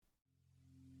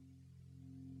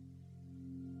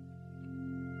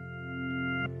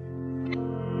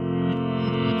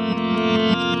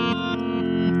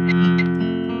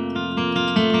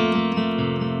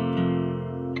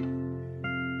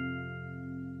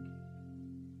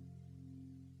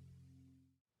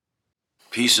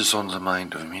Peace is on the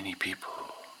mind of many people,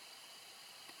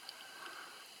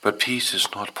 but peace is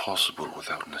not possible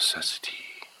without necessity.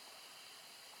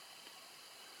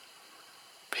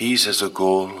 Peace as a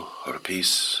goal, or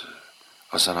peace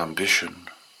as an ambition,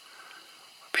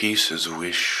 peace as a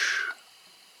wish,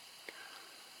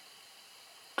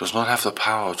 does not have the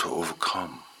power to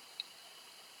overcome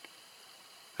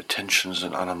the tensions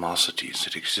and animosities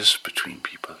that exist between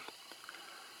people,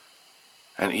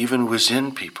 and even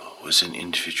within people, within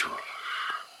individuals.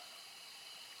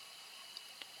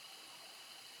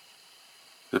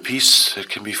 The peace that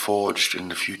can be forged in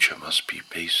the future must be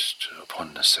based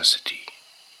upon necessity.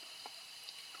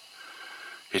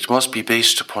 It must be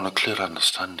based upon a clear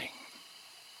understanding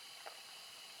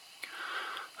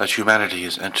that humanity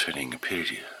is entering a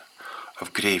period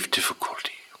of grave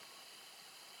difficulty,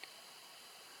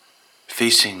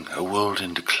 facing a world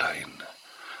in decline,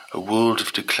 a world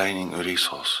of declining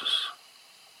resources,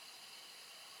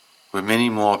 where many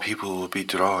more people will be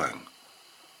drawing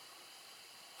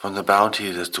from the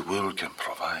bounty that the world can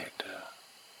provide.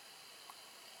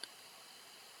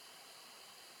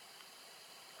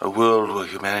 A world where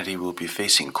humanity will be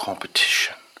facing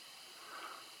competition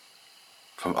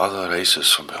from other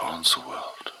races from beyond the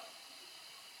world.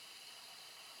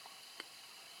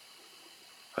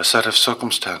 A set of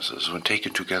circumstances, when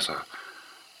taken together,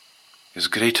 is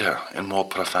greater and more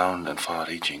profound and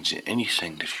far-reaching than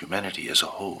anything that humanity as a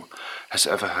whole has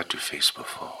ever had to face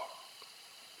before.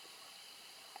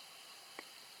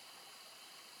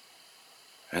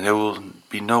 And there will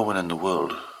be no one in the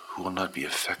world who will not be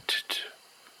affected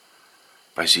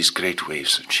by these great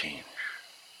waves of change,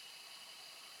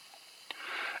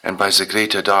 and by the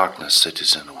greater darkness that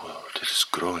is in the world, that is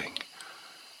growing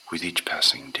with each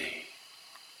passing day.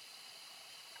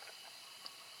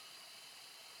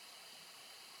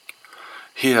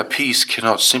 Here, peace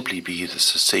cannot simply be the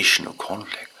cessation of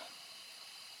conflict,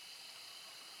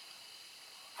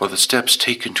 for the steps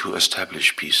taken to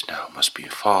establish peace now must be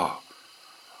far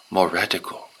more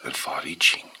radical and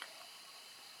far-reaching.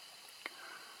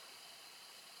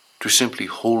 To simply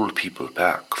hold people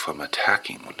back from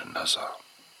attacking one another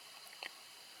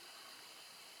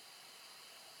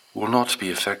will not be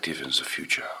effective in the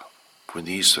future when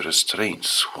these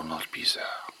restraints will not be there.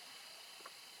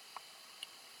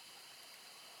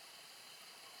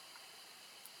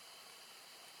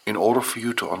 In order for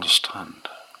you to understand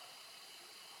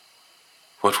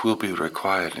what will be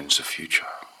required in the future,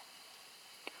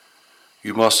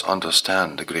 you must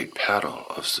understand the great peril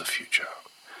of the future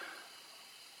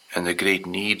and the great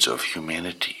needs of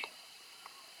humanity,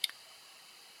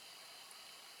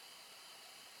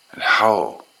 and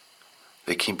how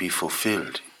they can be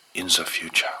fulfilled in the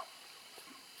future.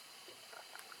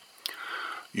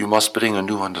 You must bring a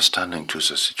new understanding to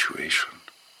the situation,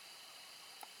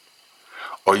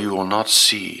 or you will not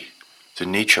see the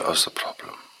nature of the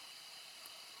problem,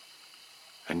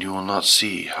 and you will not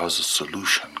see how the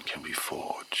solution can be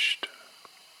forged.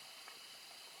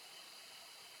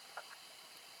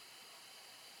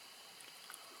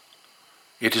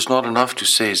 It is not enough to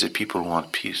say that people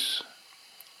want peace.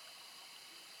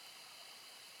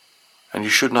 And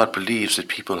you should not believe that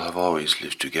people have always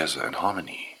lived together in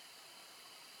harmony,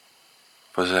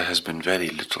 for there has been very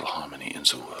little harmony in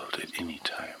the world at any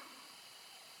time.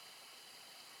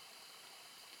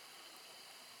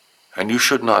 And you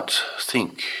should not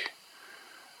think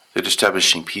that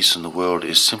establishing peace in the world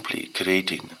is simply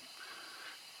creating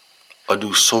a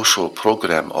new social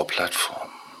program or platform,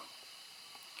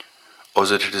 or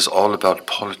that it is all about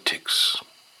politics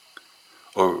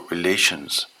or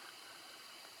relations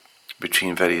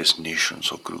between various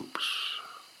nations or groups.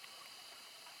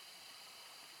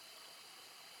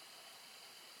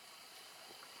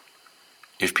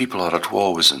 If people are at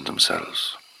war within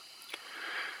themselves,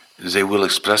 they will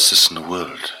express this in the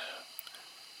world,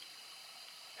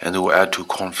 and they will add to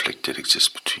conflict that exists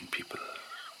between people.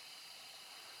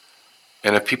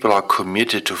 And if people are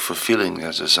committed to fulfilling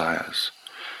their desires,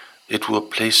 it will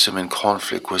place them in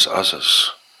conflict with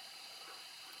others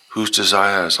whose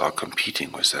desires are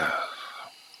competing with theirs.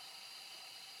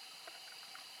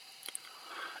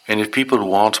 And if people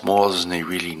want more than they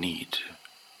really need,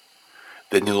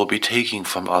 then they will be taking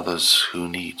from others whose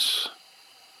needs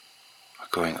are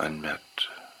going unmet.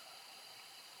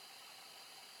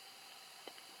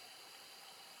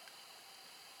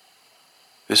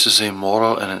 This is a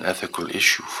moral and an ethical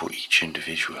issue for each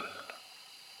individual.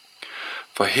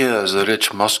 For here the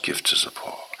rich must give to the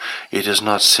poor. It is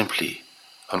not simply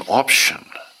an option.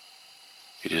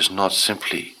 It is not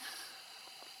simply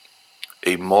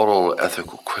a moral,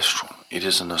 ethical question. It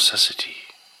is a necessity.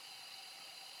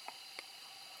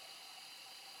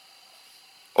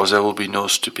 or there will be no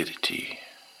stability.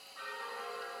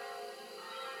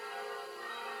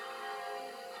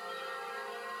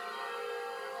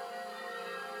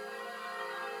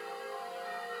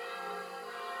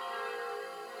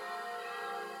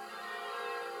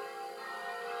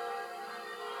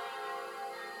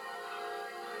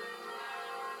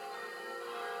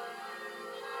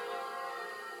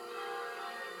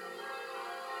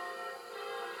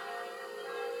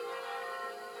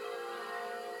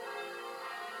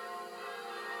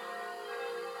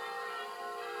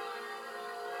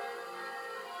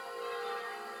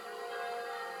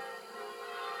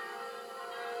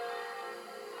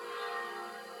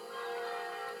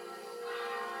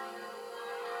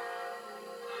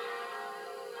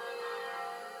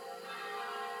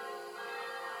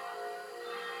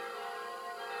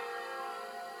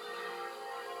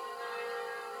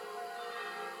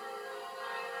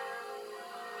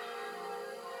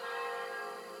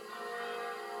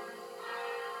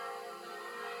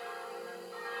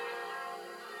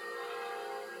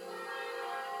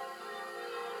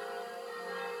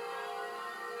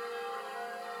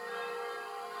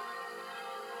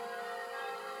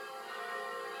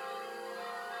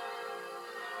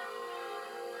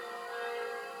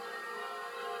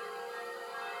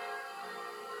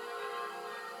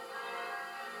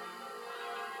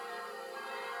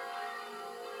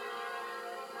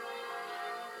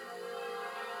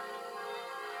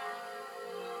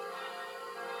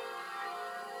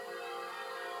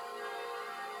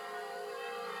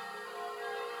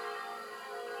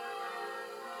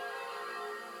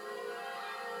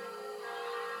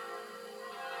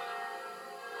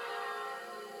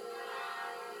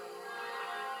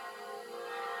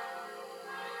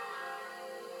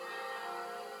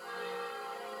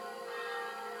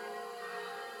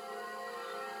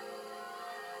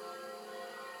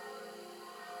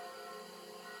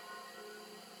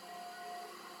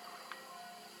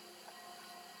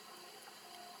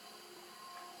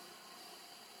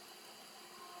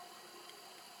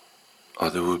 Or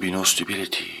there will be no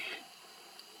stability,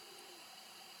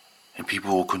 and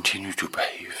people will continue to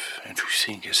behave and to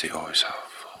think as they always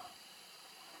have.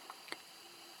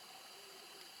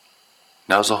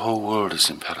 Now the whole world is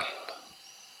in peril.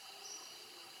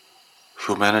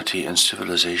 Humanity and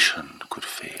civilization could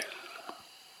fail.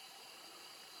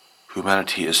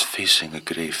 Humanity is facing a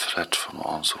grave threat from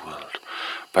around the world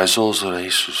by those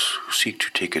races who seek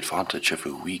to take advantage of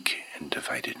a weak and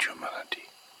divided humanity.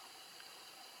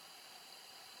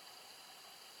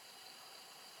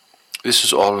 This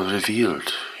is all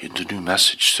revealed in the new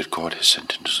message that God has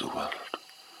sent into the world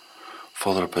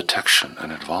for the protection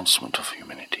and advancement of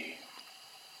humanity.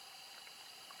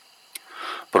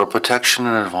 But a protection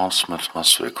and advancement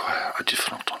must require a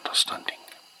different understanding.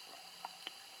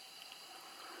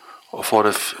 For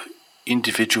if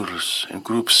individuals and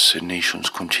groups and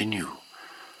nations continue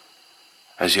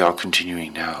as they are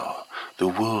continuing now, the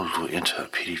world will enter a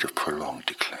period of prolonged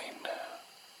decline.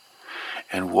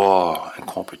 And war and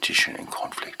competition and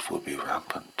conflict will be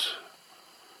rampant.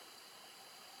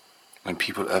 And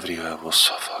people everywhere will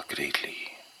suffer greatly.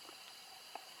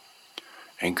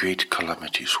 And great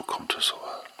calamities will come to the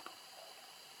world.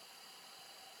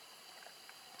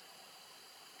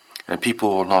 And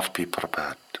people will not be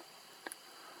prepared.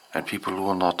 And people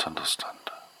will not understand.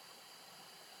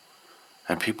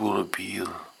 And people will be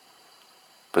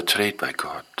betrayed by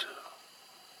God.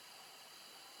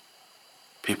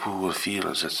 People will feel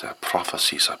as if their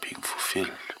prophecies are being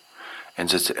fulfilled and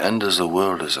that the end of the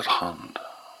world is at hand.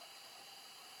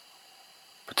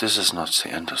 But this is not the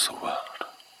end of the world.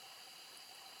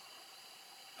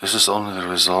 This is only the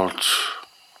result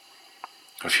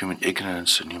of human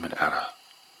ignorance and human error,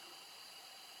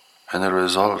 and the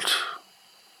result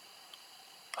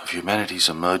of humanity's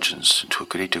emergence into a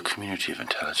greater community of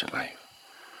intelligent life,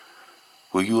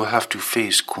 where you will have to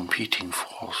face competing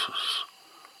forces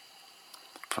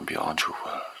from beyond your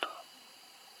world.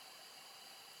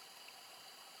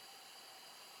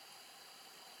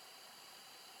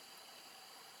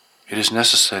 It is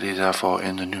necessary, therefore,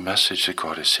 in the new message that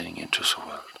God is sending into the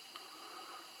world,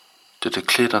 that a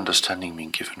clear understanding being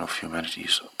given of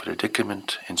humanity's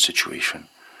predicament and situation,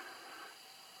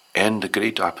 and the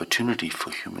great opportunity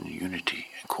for human unity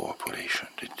and cooperation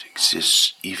that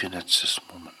exists even at this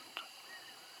moment.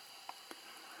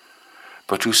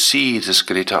 But to see this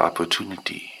greater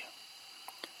opportunity,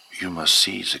 you must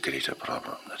see the greater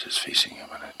problem that is facing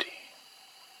humanity.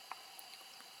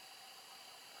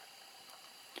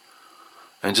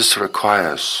 And this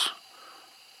requires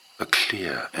a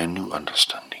clear and new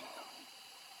understanding.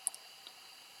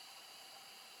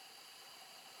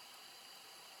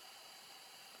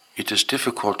 it is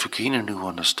difficult to gain a new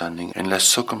understanding unless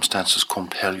circumstances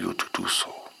compel you to do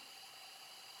so.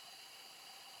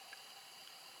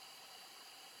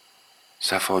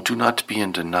 Therefore, do not be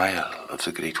in denial of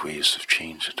the great waves of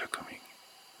change that are coming.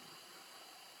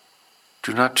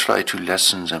 Do not try to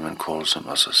lessen them and call them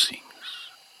other things.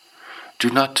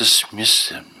 Do not dismiss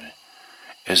them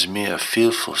as mere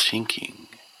fearful thinking.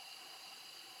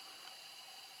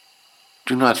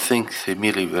 Do not think they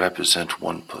merely represent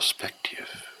one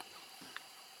perspective.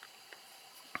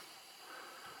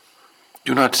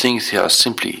 Do not think they are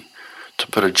simply the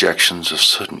projections of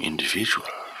certain individuals.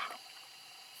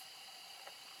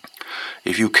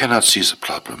 If you cannot see the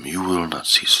problem, you will not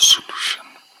see the solution.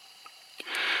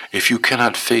 If you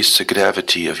cannot face the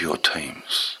gravity of your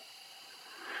times,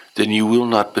 then you will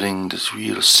not bring this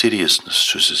real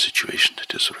seriousness to the situation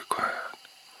that is required.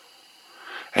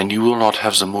 And you will not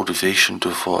have the motivation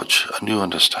to forge a new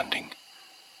understanding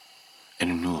and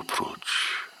a new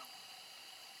approach.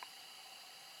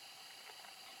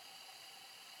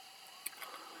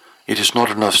 It is not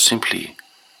enough simply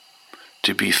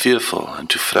to be fearful and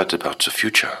to fret about the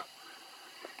future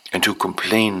and to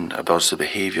complain about the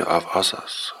behavior of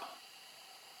others.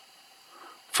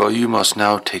 For you must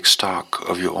now take stock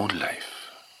of your own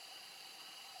life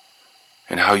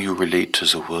and how you relate to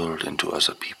the world and to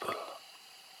other people.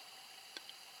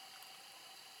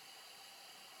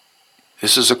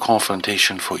 This is a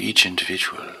confrontation for each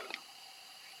individual.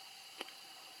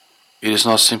 It is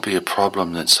not simply a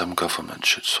problem that some government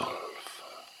should solve.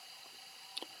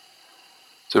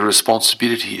 The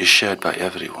responsibility is shared by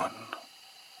everyone,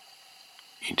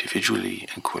 individually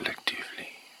and collectively.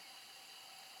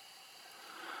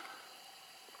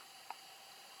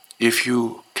 If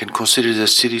you can consider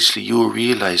this seriously, you will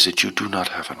realize that you do not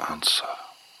have an answer,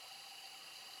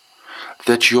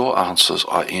 that your answers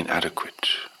are inadequate,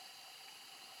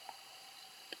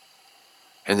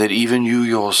 and that even you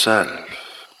yourself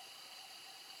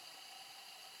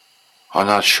are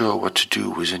not sure what to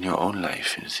do within your own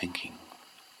life and thinking.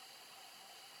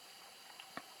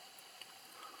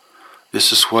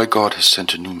 This is why God has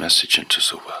sent a new message into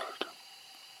the world.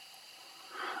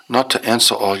 Not to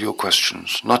answer all your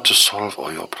questions, not to solve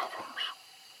all your problems,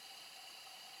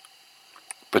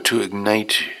 but to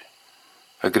ignite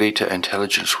a greater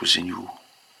intelligence within you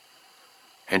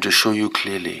and to show you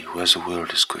clearly where the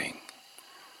world is going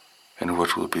and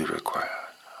what will be required.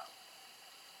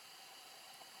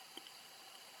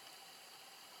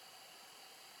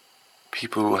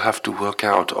 People will have to work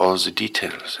out all the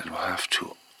details and will have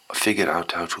to figure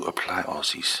out how to apply all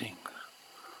these things.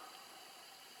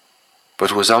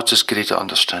 But without this greater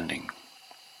understanding,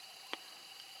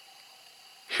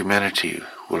 humanity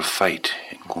will fight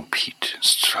and compete and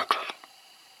struggle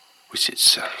with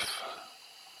itself.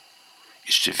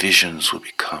 Its divisions will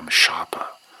become sharper.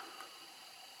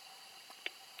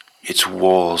 Its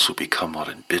wars will become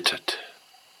more embittered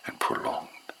and prolonged.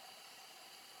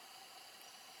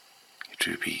 It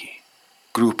will be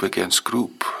group against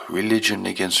group, religion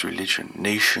against religion,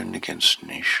 nation against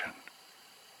nation.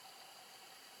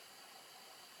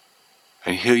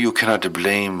 And here you cannot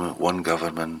blame one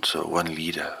government or one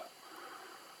leader,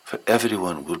 for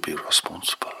everyone will be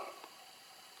responsible.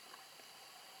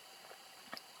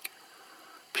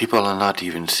 People are not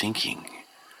even thinking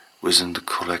within the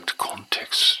correct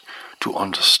context to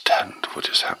understand what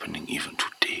is happening even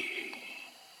today.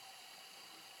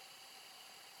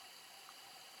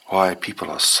 Why people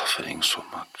are suffering so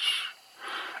much,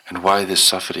 and why this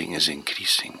suffering is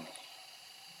increasing.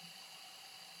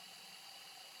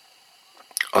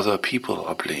 Other people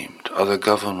are blamed, other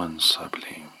governments are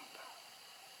blamed.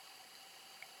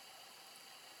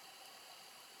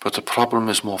 But the problem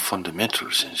is more fundamental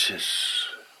than this.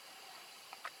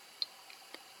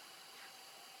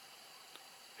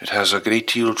 It has a great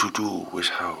deal to do with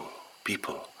how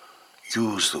people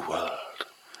use the world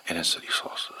and its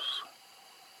resources.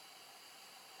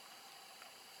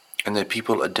 And that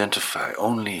people identify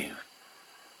only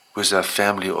with their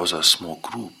family or their small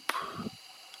group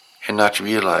and not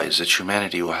realize that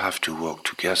humanity will have to work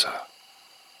together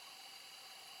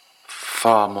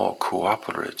far more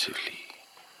cooperatively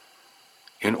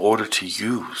in order to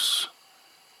use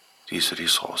these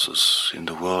resources in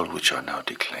the world which are now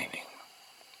declining.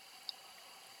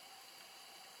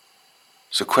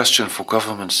 The question for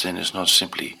governments then is not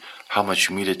simply how much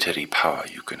military power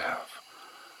you can have,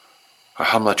 or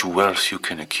how much wealth you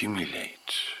can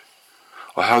accumulate,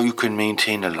 or how you can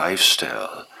maintain a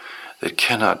lifestyle that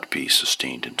cannot be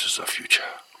sustained into the future.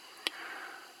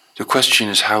 The question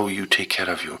is how you take care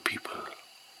of your people,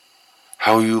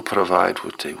 how you provide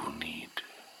what they will need.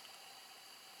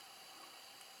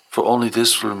 For only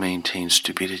this will maintain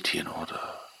stability and order.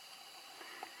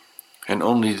 And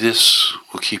only this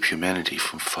will keep humanity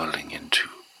from falling into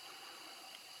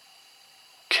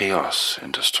chaos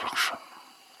and destruction.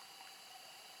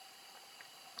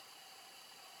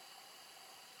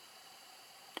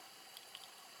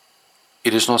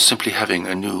 It is not simply having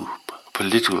a new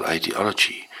political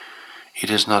ideology. It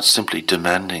is not simply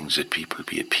demanding that people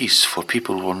be at peace, for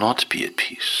people will not be at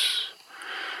peace.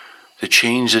 The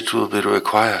change that will be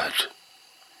required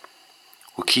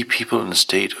will keep people in a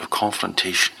state of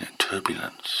confrontation and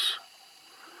turbulence.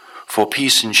 For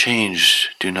peace and change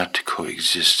do not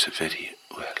coexist very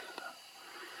well.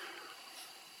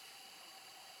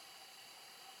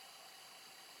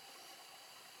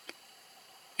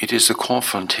 It is the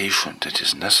confrontation that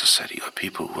is necessary, or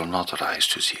people will not rise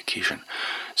to the occasion.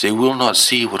 They will not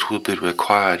see what will be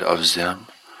required of them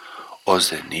or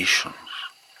their nations.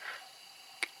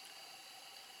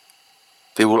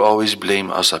 They will always blame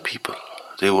other people.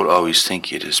 They will always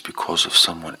think it is because of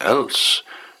someone else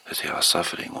that they are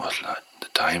suffering or the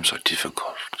times are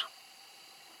difficult.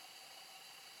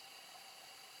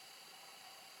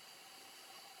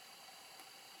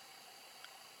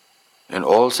 And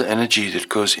all the energy that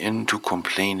goes into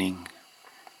complaining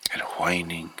and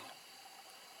whining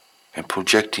and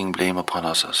projecting blame upon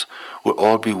others will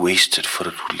all be wasted, for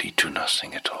it will lead to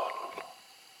nothing at all.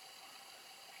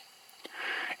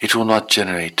 It will not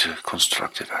generate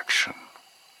constructive action.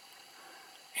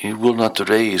 It will not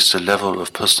raise the level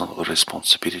of personal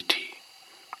responsibility.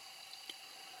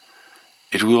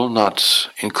 It will not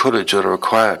encourage or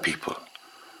require people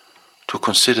to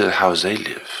consider how they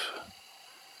live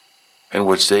and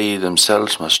what they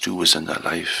themselves must do within their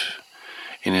life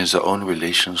and in their own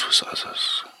relations with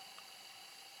others,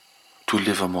 to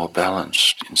live a more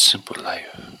balanced and simple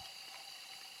life.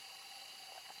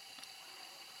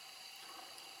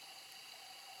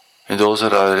 And those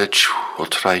that are rich will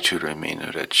try to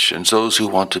remain rich, and those who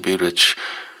want to be rich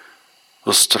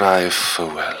will strive for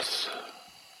wealth.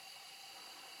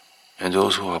 And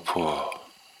those who are poor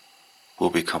will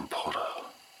become poorer.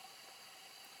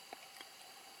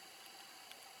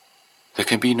 There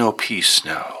can be no peace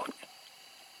now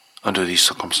under these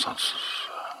circumstances.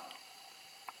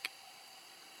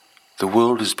 The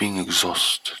world is being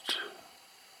exhausted.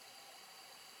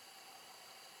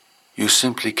 You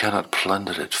simply cannot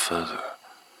plunder it further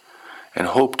and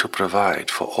hope to provide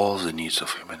for all the needs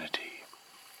of humanity.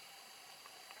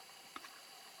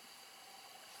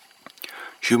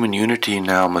 Human unity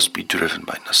now must be driven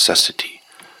by necessity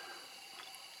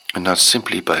and not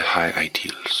simply by high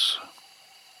ideals.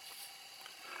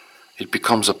 It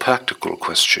becomes a practical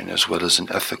question as well as an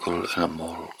ethical and a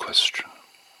moral question.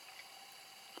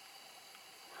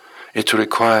 It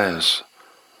requires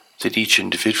that each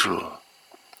individual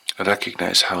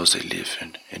recognize how they live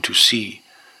and to see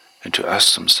and to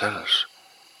ask themselves,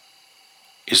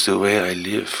 is the way I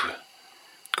live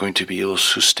going to be able to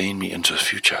sustain me into the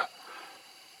future?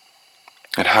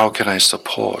 And how can I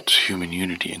support human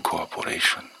unity and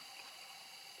cooperation?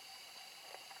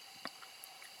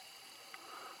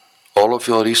 All of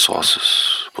your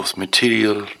resources, both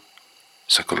material,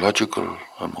 psychological,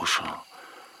 emotional,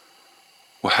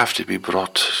 will have to be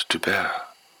brought to bear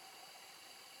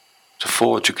to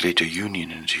forge a greater union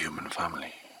in the human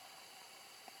family.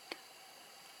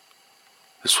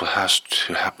 This will have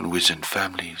to happen within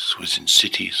families, within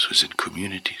cities, within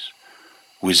communities,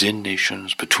 within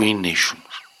nations, between nations.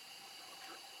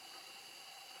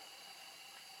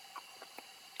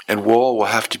 And war will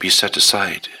have to be set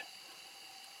aside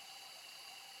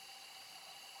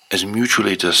as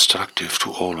mutually destructive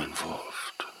to all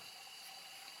involved.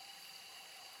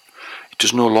 It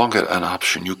is no longer an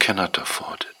option. You cannot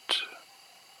afford it.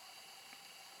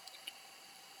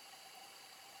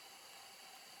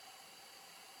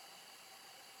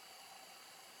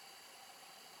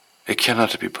 It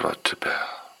cannot be brought to bear.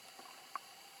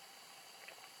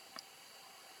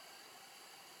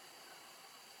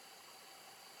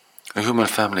 A human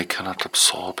family cannot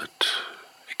absorb it.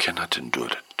 It cannot endure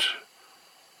it.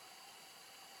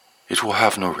 It will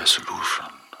have no resolution.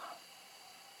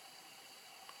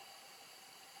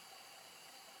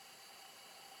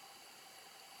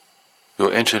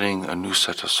 You're entering a new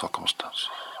set of circumstances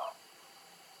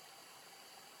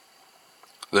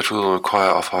that will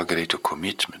require a far greater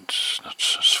commitment, not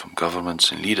just from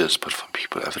governments and leaders, but from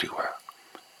people everywhere.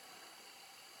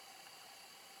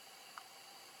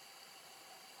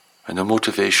 And the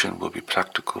motivation will be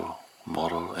practical,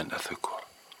 moral, and ethical.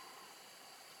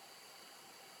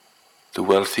 The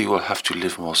wealthy will have to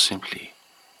live more simply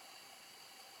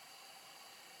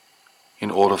in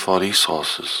order for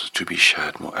resources to be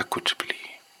shared more equitably.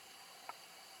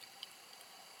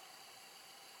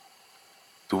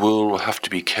 The world will have to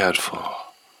be cared for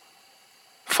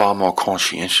far more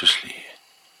conscientiously,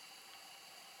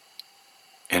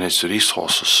 and its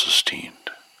resources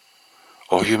sustained,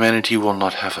 or humanity will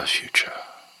not have a future.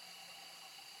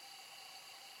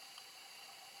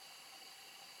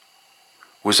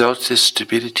 Without this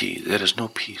stability, there is no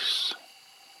peace.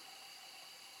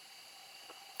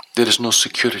 There is no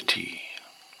security.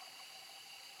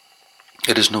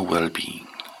 There is no well-being.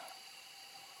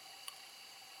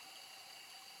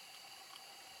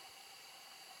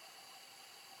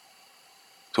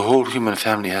 The whole human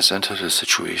family has entered a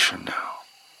situation now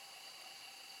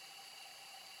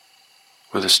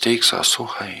where the stakes are so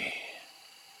high.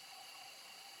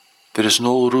 There is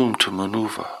no room to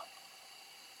maneuver.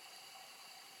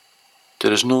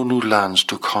 There is no new lands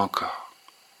to conquer.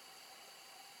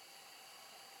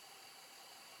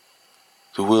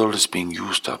 The world is being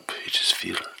used up, it is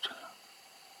filled.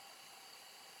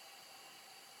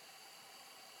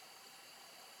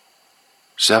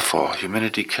 Therefore,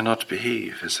 humanity cannot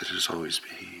behave as it has always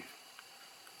behaved.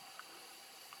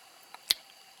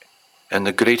 And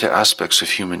the greater aspects of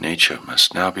human nature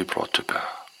must now be brought to bear.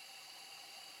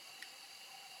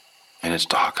 And its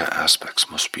darker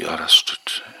aspects must be arrested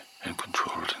and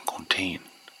controlled and contained.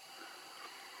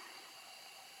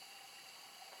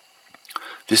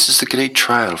 This is the great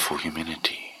trial for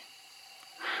humanity.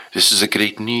 This is the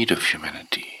great need of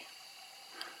humanity.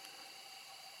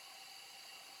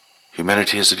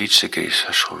 Humanity has reached a great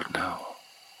threshold now.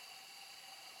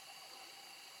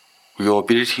 Your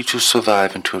ability to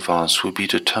survive and to advance will be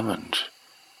determined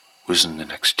within the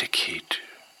next decade.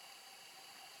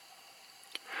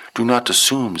 Do not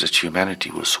assume that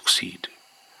humanity will succeed.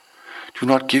 Do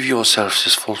not give yourself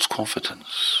this false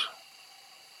confidence.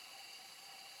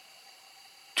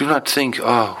 Do not think,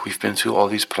 we've been through all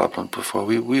these problems before.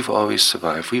 We've always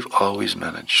survived. We've always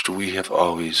managed. We have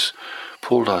always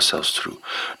pulled ourselves through.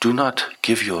 Do not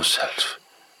give yourself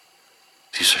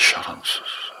these assurances.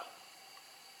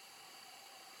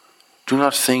 Do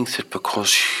not think that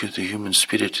because the human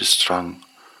spirit is strong,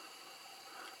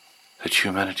 that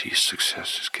humanity's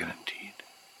success is guaranteed.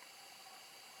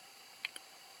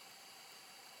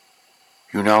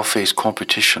 You now face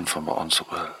competition from around the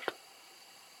world.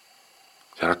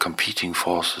 There are competing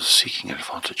forces seeking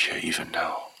advantage here even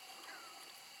now.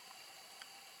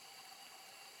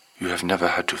 You have never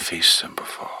had to face them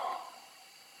before.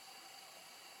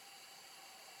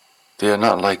 They are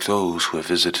not like those who have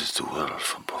visited the world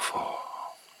from before.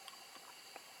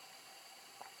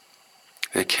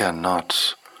 They care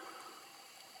not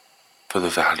for the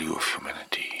value of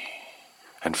humanity,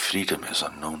 and freedom is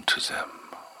unknown to them.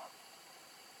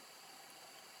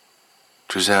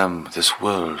 To them, this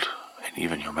world, and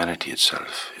even humanity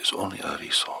itself, is only a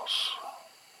resource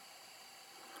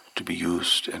to be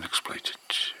used and exploited.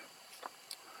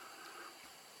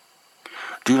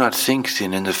 Do not think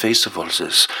then, in the face of all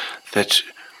this, that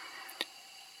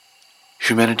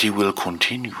humanity will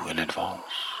continue and advance.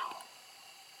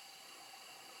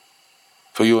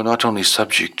 For you are not only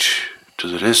subject to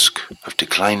the risk of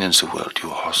decline in the world,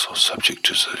 you are also subject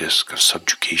to the risk of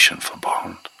subjugation from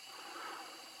behind.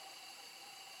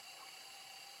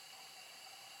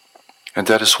 And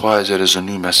that is why there is a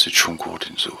new message from God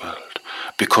in the world.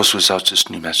 Because without this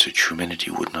new message,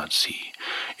 humanity would not see,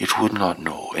 it would not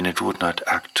know, and it would not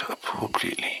act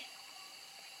appropriately.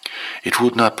 It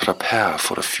would not prepare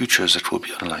for a future that will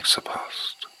be unlike the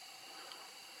past.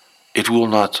 It will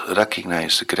not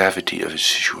recognize the gravity of its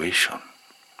situation.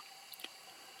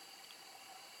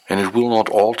 And it will not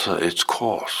alter its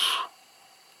course,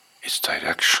 its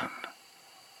direction,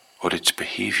 or its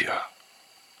behavior.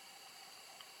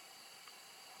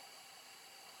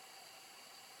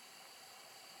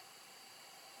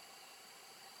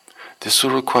 This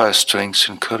will require strength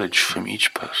and courage from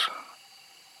each person.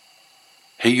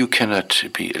 Here you cannot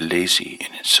be lazy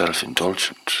and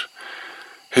self-indulgent.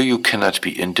 Here you cannot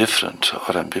be indifferent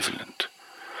or ambivalent.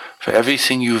 For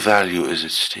everything you value is at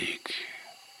stake.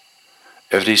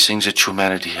 Everything that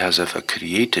humanity has ever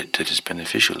created that is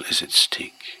beneficial is at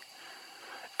stake.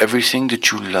 Everything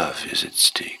that you love is at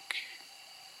stake.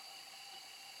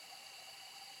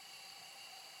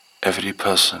 Every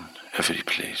person, every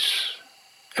place,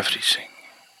 everything.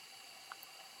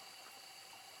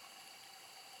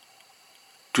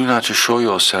 Do not assure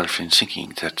yourself in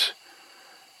thinking that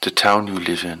the town you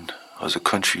live in, or the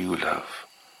country you love,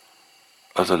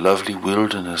 or the lovely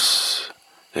wilderness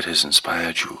that has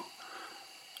inspired you,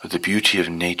 or the beauty of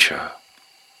nature,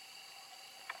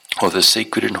 or the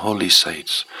sacred and holy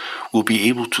sites will be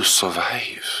able to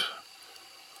survive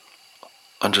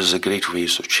under the great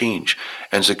waves of change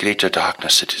and the greater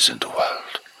darkness that is in the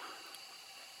world.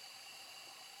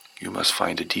 You must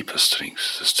find a deeper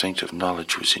strength, the strength of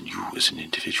knowledge within you as an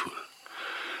individual.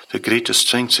 The greater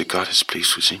strength that God has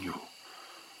placed within you,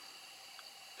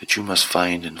 that you must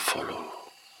find and follow.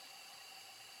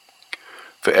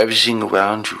 For everything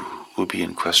around you will be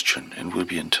in question and will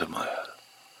be in turmoil,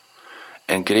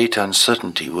 and great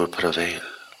uncertainty will prevail.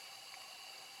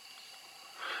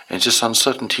 And this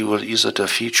uncertainty will either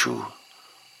defeat you,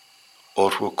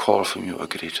 or it will call from you a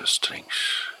greater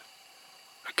strength,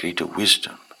 a greater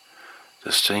wisdom,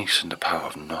 the strength and the power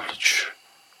of knowledge,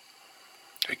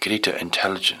 a greater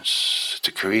intelligence that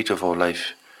the Creator of all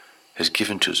life has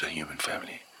given to the human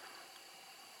family,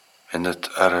 and that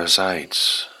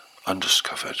resides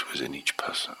undiscovered within each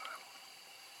person.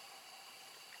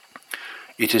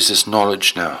 It is this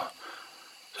knowledge now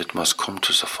that must come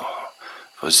to the fore,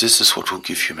 for this is what will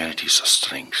give humanity the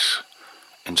strength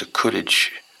and the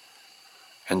courage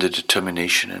and the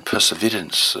determination and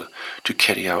perseverance to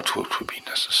carry out what will be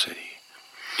necessary.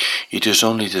 It is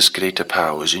only this greater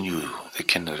power within you that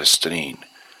can restrain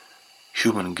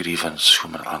human grievance,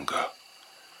 human anger,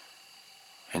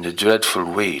 and the dreadful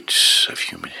weight of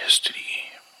human history.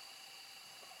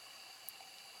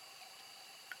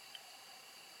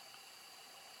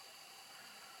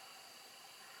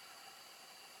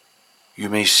 You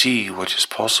may see what is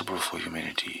possible for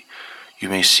humanity. You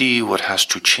may see what has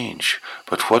to change,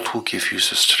 but what will give you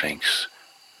the strength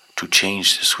to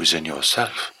change this within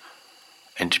yourself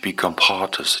and to become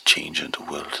part of the change in the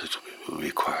world that will be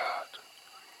required?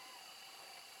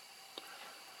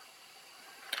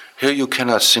 Here you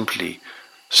cannot simply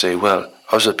say, well,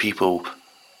 other people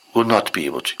will not be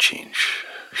able to change.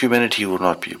 Humanity will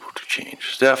not be able to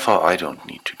change. Therefore, I don't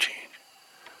need to change.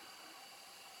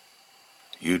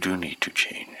 You do need to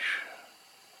change.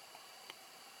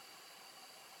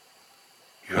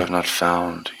 You have not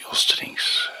found your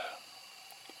strength.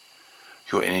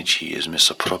 Your energy is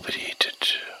misappropriated.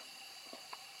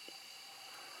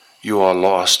 You are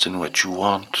lost in what you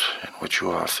want and what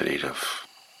you are afraid of.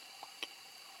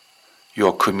 You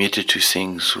are committed to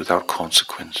things without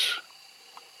consequence.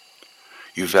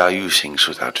 You value things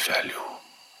without value.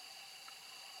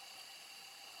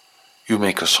 You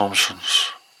make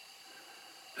assumptions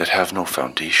that have no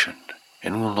foundation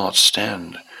and will not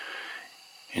stand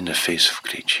in the face of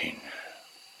great change.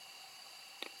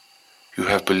 You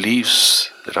have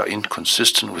beliefs that are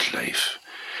inconsistent with life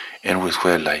and with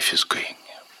where life is going.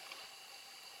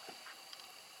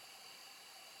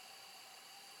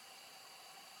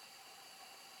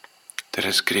 There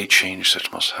is great change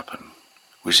that must happen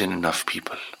within enough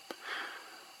people.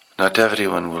 Not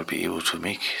everyone will be able to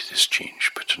make this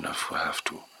change, but enough will have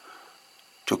to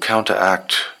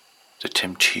counteract the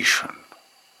temptation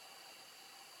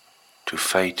to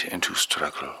fight and to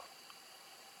struggle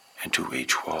and to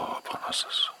wage war upon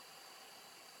others.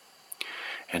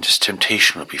 And this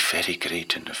temptation will be very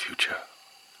great in the future,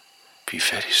 be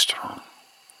very strong.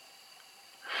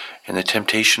 And the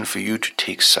temptation for you to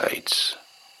take sides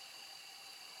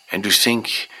and to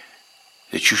think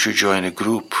that you should join a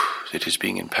group that is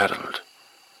being imperiled,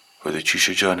 or that you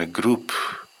should join a group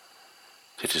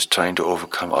that is trying to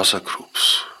overcome other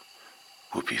groups,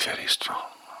 will be very strong.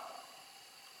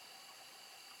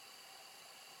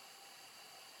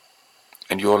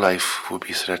 And your life will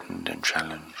be threatened and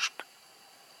challenged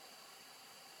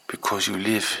because you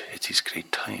live at these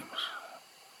great times.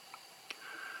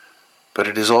 But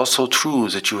it is also true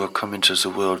that you have come into the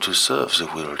world to serve the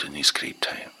world in these great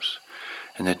times,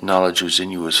 and that knowledge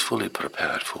within you is fully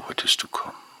prepared for what is to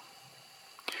come.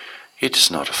 It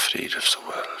is not afraid of the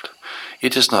world.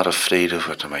 It is not afraid of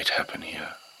what might happen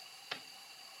here.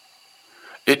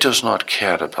 It does not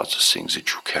care about the things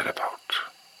that you care about,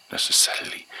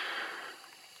 necessarily.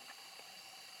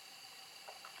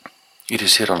 It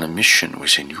is here on a mission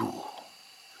within you,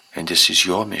 and this is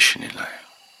your mission in life.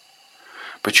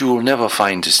 But you will never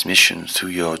find this mission through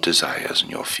your desires and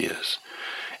your fears,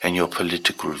 and your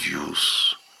political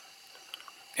views,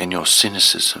 and your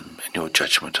cynicism and your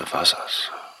judgment of others.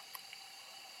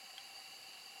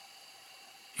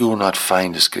 You will not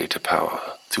find this greater power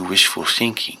through wishful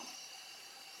thinking,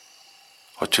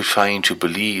 or to trying to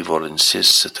believe or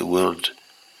insist that the world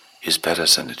is better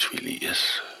than it really is.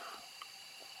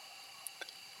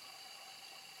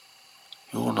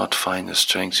 You will not find the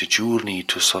strength that you will need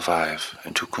to survive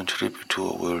and to contribute to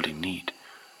a world in need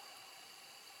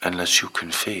unless you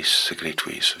can face the great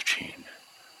waves of change,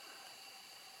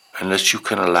 unless you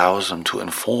can allow them to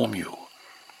inform you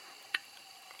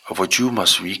of what you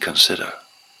must reconsider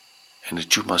and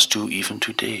that you must do even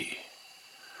today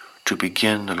to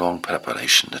begin the long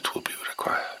preparation that will be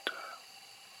required.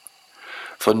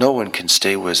 For no one can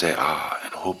stay where they are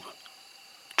and hope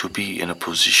to be in a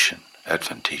position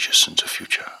advantageous in the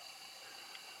future.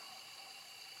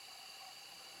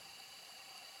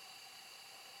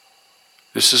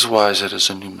 This is why there is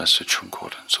a new message from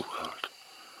God in the world,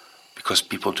 because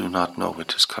people do not know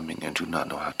what is coming and do not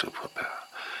know how to prepare,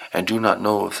 and do not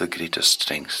know of the greater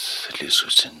strength that lives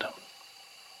within them.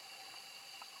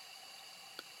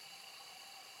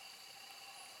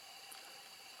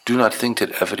 Do not think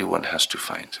that everyone has to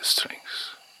find the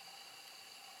strength,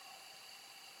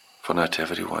 for not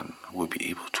everyone will be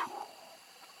able to.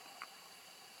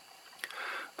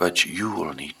 But you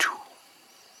will need to.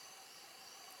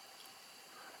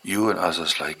 You and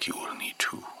others like you will need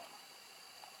to.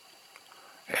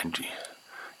 And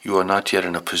you are not yet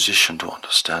in a position to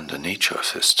understand the nature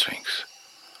of this strength,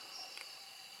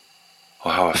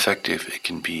 or how effective it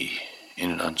can be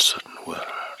in an uncertain world.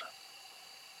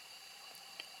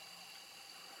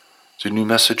 The new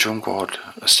message from God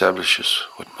establishes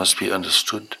what must be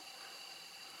understood,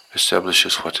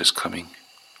 establishes what is coming,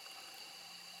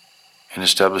 and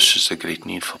establishes the great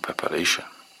need for preparation.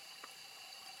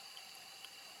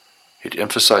 It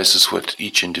emphasizes what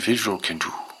each individual can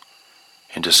do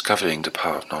in discovering the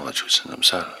power of knowledge within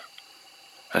themselves,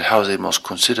 and how they must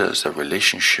consider their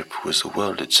relationship with the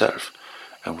world itself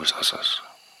and with others.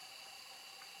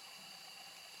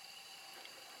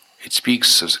 It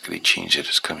speaks of the great change that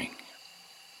is coming,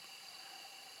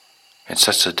 and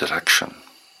sets a direction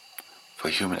for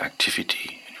human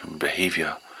activity, and human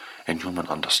behavior, and human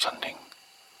understanding.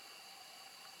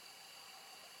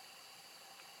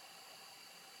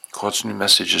 God's new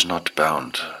message is not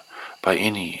bound by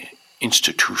any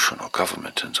institution or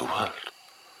government in the world,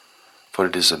 for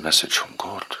it is a message from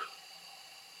God.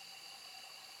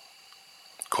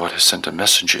 God has sent a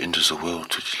messenger into the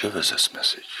world to deliver this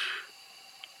message.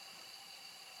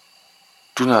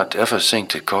 Do not ever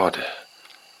think that God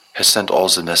has sent all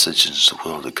the messages in the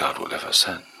world that God will ever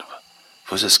send,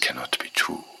 for this cannot be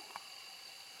true.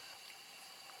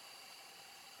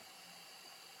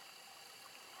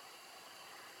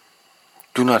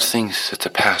 Do not think that the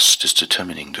past is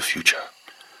determining the future,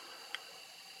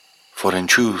 for in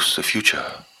truth the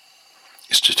future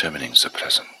is determining the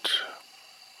present.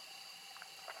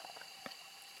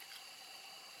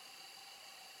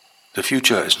 The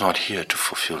future is not here to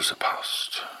fulfill the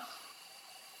past.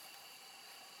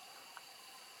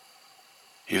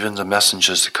 Even the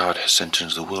messengers that God has sent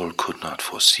into the world could not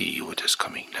foresee what is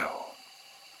coming now.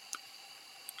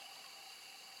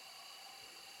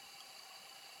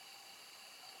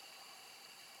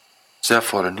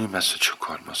 Therefore, a new message of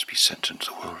God must be sent into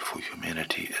the world, for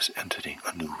humanity is entering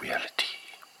a new reality.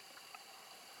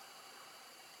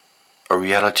 A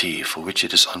reality for which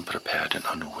it is unprepared and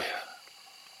unaware.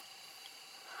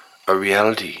 A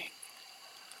reality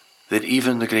that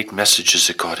even the great messages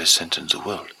that God has sent into the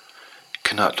world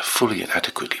cannot fully and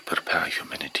adequately prepare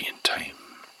humanity in time.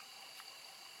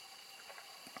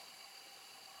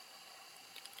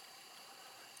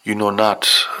 You know not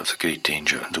of the great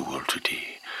danger in the world today.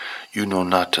 You know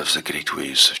not of the great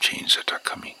waves of change that are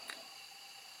coming.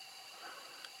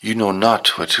 You know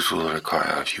not what it will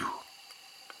require of you.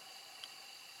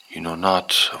 You know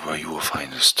not where you will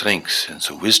find the strength and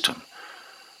the wisdom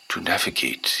to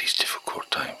navigate these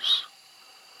difficult times,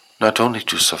 not only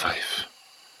to survive,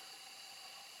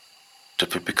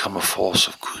 but become a force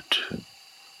of good,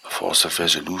 a force of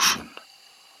resolution,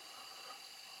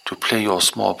 to play your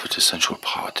small but essential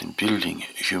part in building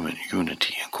human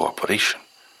unity and cooperation.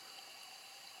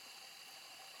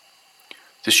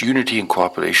 This unity and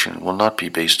cooperation will not be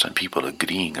based on people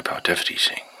agreeing about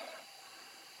everything,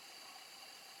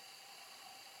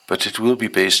 but it will be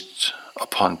based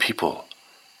upon people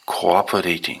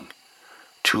cooperating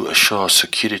to assure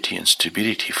security and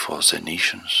stability for their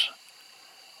nations,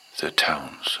 their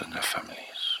towns, and their families.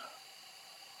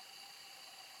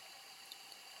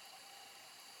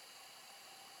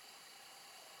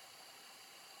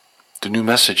 The new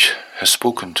message has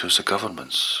spoken to the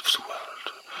governments of the world,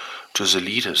 to the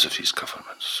leaders of these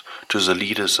governments, to the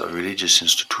leaders of religious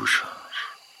institutions.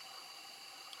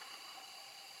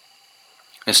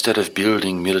 Instead of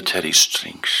building military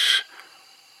strength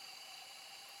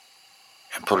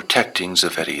and protecting the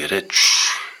very rich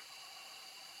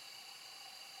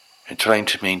and trying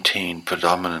to maintain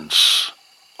predominance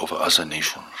over other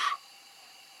nations,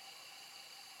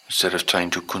 instead of trying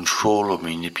to control or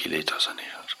manipulate other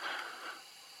nations,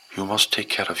 you must take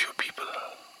care of your people.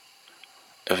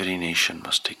 Every nation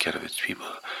must take care of its people.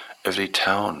 Every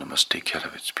town must take care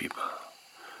of its people.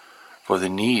 For the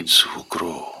needs will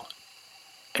grow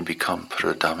and become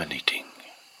predominating.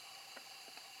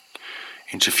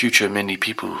 In the future, many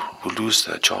people will lose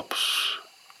their jobs.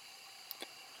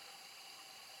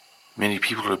 Many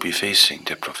people will be facing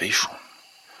deprivation,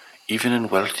 even in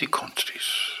wealthy countries.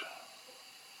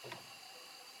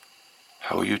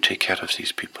 How will you take care of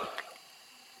these people?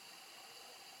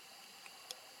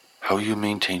 How will you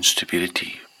maintain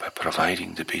stability by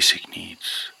providing the basic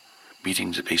needs,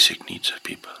 meeting the basic needs of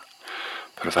people,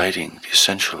 providing the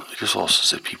essential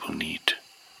resources that people need?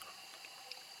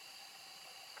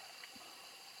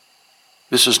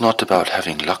 This is not about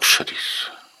having luxuries,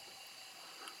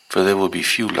 for there will be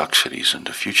few luxuries in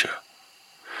the future.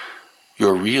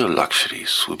 Your real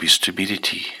luxuries will be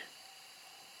stability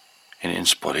and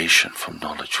inspiration from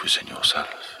knowledge within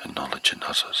yourself and knowledge in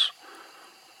others.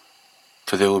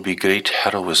 For there will be great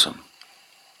heroism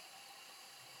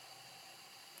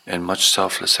and much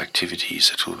selfless activities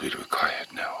that will be required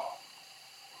now.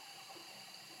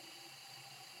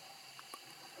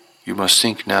 You must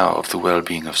think now of the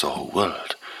well-being of the whole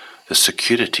world, the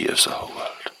security of the whole world.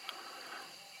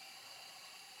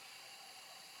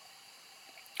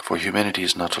 For humanity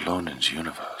is not alone in the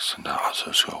universe, and there are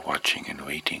others who are watching and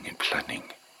waiting and planning.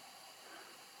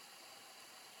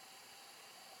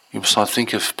 You must not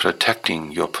think of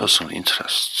protecting your personal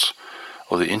interests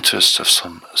or the interests of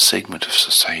some segment of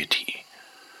society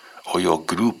or your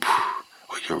group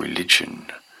or your religion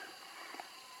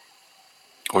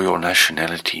or your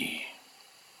nationality.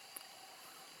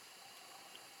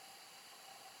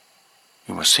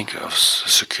 You must think of the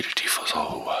security for the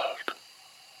whole world.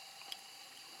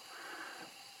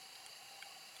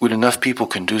 When enough people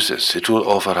can do this, it will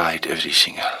override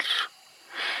everything else.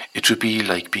 It will be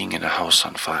like being in a house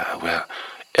on fire where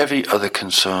every other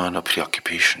concern or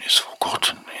preoccupation is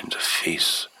forgotten in the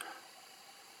face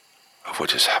of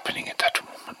what is happening at that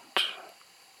moment.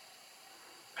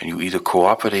 And you either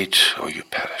cooperate or you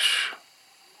perish.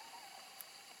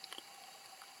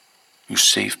 You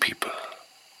save people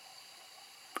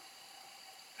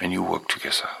and you work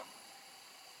together.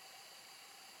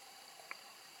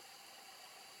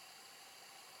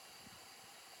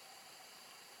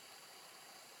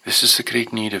 This is the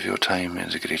great need of your time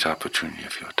and the great opportunity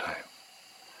of your time.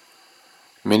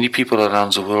 Many people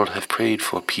around the world have prayed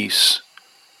for peace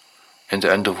and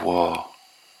the end of war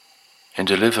and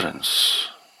deliverance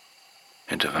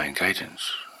and divine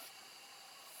guidance.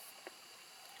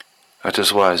 That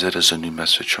is why there is a new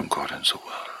message from God in the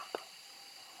world.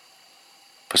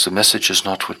 But the message is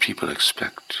not what people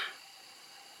expect.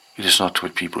 It is not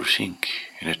what people think,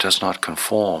 and it does not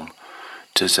conform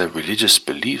to their religious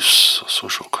beliefs or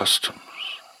social customs.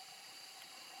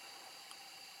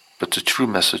 But the true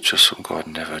messages from God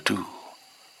never do,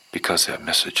 because they are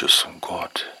messages from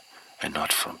God and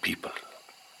not from people.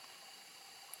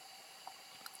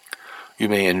 You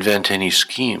may invent any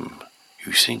scheme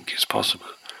you think is possible.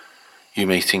 You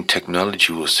may think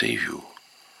technology will save you.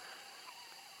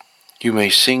 You may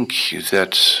think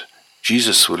that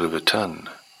Jesus will return,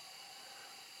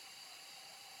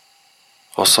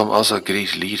 or some other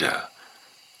great leader.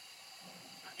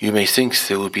 You may think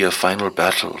there will be a final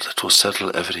battle that will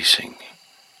settle everything.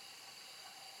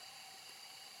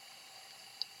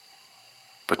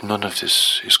 But none of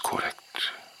this is correct.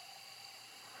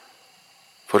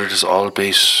 For it is all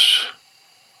based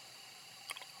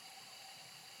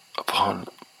upon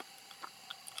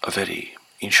a very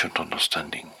ancient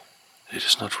understanding. It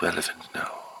is not relevant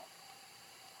now.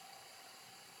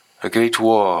 A great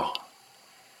war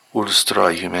will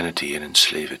destroy humanity and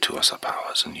enslave it to other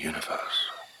powers in the universe.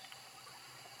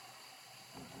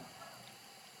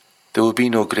 There will be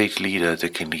no great leader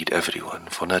that can lead everyone,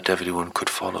 for not everyone could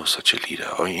follow such a leader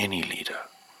or any leader.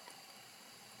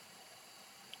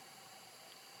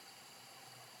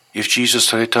 If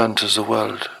Jesus returned to the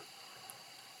world,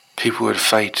 people would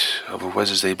fight over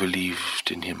whether they believed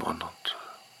in him or not.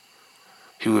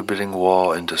 He would bring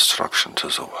war and destruction to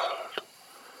the world,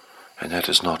 and that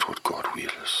is not what God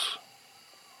wills.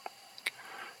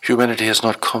 Humanity has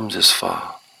not come this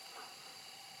far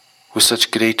with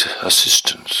such great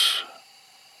assistance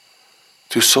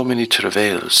through so many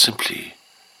travails simply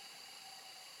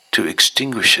to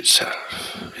extinguish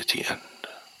itself at the end.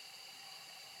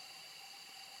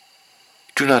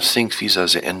 Do not think these are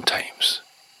the end times.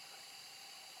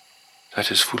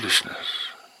 That is foolishness.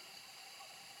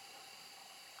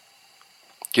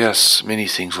 Yes, many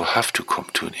things will have to come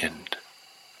to an end.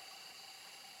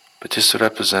 But this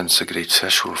represents a great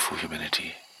threshold for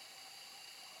humanity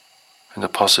and the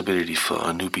possibility for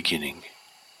a new beginning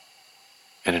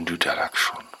and a new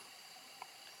direction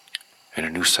and a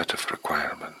new set of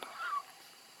requirements.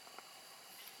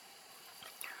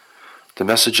 The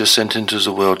messenger sent into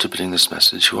the world to bring this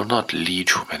message will not lead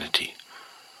humanity,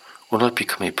 will not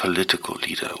become a political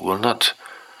leader, will not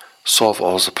solve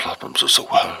all the problems of the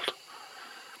world.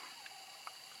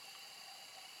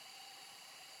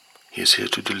 He is here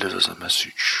to deliver the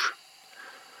message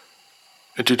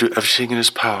and to do everything in his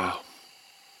power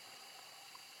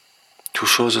to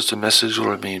show that the message will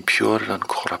remain pure and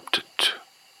uncorrupted,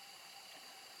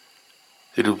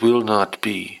 that it will not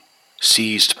be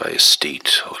seized by a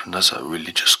state or another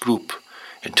religious group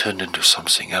and turned into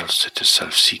something else that is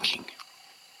self-seeking.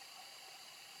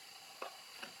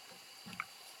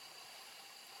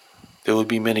 There will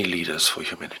be many leaders for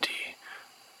humanity,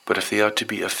 but if they are to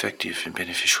be effective and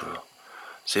beneficial,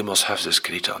 they must have this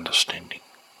greater understanding.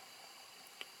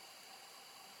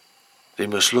 They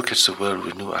must look at the world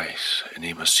with new eyes, and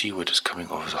they must see what is coming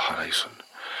over the horizon,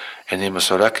 and they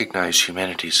must recognize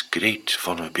humanity's great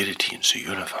vulnerability in the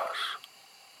universe.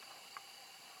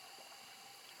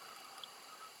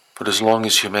 But as long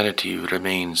as humanity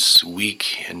remains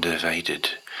weak and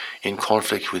divided, in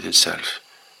conflict with itself,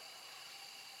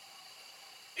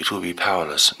 it will be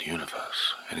powerless in the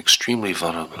universe and extremely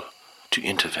vulnerable to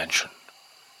intervention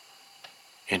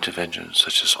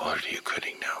such as already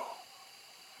occurring now.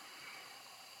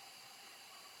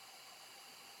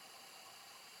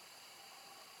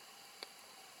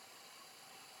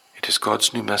 It is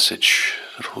God's new message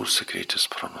that holds the greatest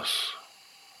promise.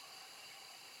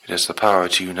 It has the power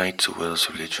to unite the world's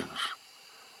religions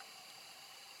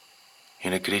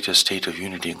in a greater state of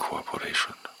unity and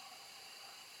cooperation,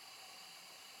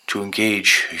 to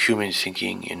engage human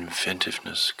thinking,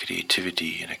 inventiveness,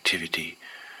 creativity, and activity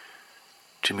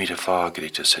to meet a far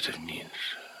greater set of needs.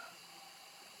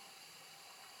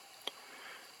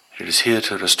 It is here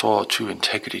to restore true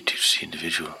integrity to the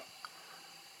individual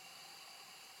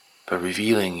by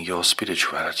revealing your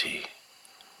spirituality,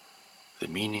 the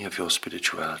meaning of your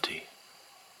spirituality,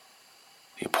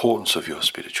 the importance of your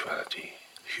spirituality,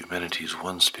 humanity's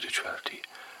one spirituality,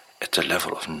 at the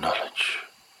level of knowledge.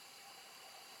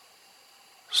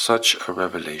 Such a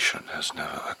revelation has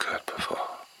never occurred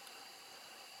before,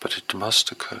 but it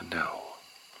must occur now.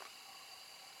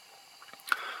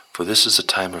 For this is the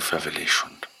time of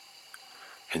revelation,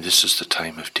 and this is the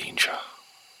time of danger.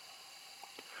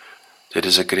 There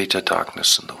is a greater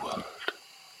darkness in the world.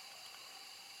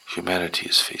 Humanity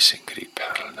is facing great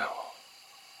peril now.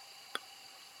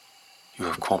 You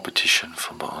have competition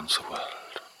from beyond the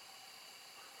world,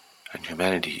 and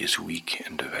humanity is weak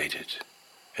and divided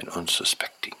and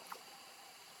unsuspecting.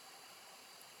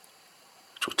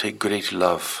 It will take great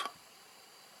love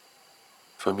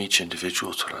from each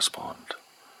individual to respond,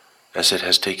 as it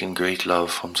has taken great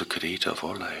love from the Creator of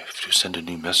all life to send a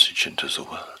new message into the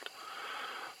world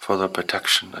for the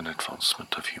protection and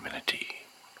advancement of humanity.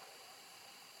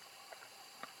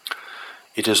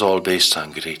 It is all based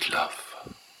on great love.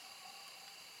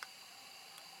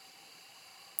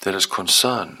 There is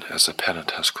concern as a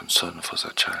parent has concern for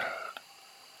their child,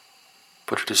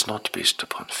 but it is not based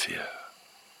upon fear.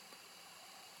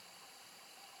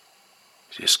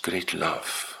 It is great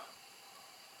love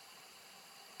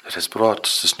that has brought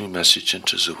this new message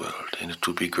into the world, and it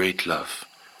will be great love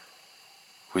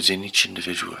within each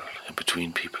individual and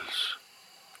between peoples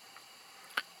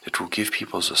that will give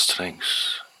people the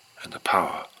strength and the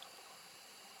power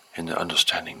and the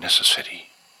understanding necessary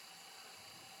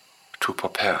to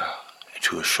prepare and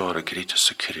to assure a greater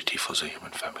security for the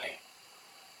human family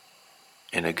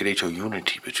and a greater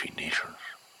unity between nations.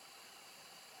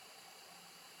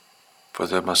 For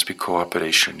there must be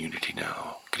cooperation and unity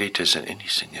now, greater than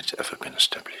anything that's ever been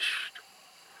established.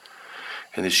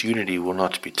 And this unity will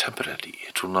not be temporary.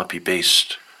 It will not be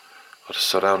based or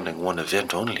surrounding one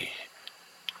event only.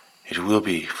 It will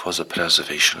be for the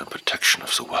preservation and protection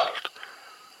of the world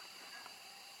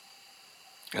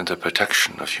and the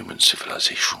protection of human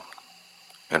civilization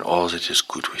and all that is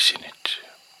good within it.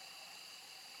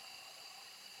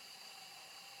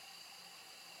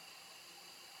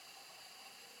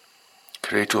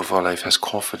 Creator of all life has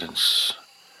confidence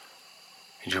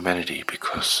in humanity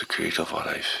because the Creator of all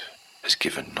life has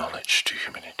given knowledge to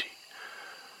humanity.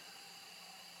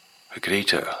 A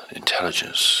greater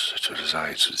intelligence that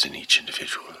resides within each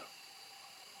individual.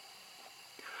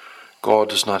 God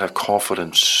does not have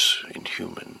confidence in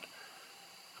human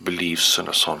beliefs and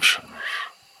assumptions,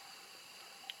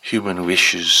 human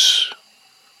wishes,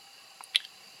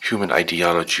 human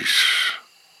ideologies.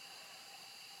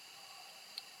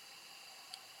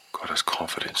 God has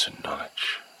confidence in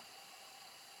knowledge.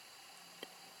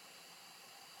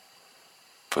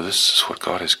 For this is what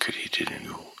God has created in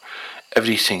you.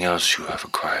 Everything else you have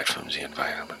acquired from the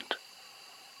environment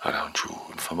around you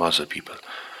and from other people.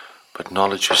 But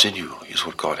knowledge within you is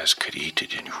what God has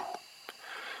created in you.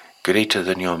 Greater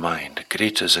than your mind,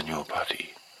 greater than your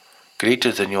body,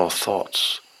 greater than your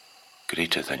thoughts,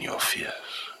 greater than your fears.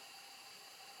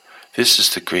 This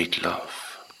is the great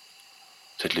love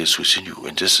that lives within you,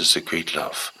 and this is the great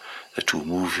love that will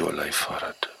move your life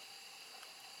forward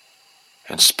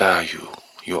and spare you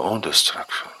your own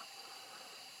destruction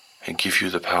and give you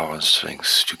the power and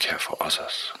strength to care for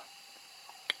others.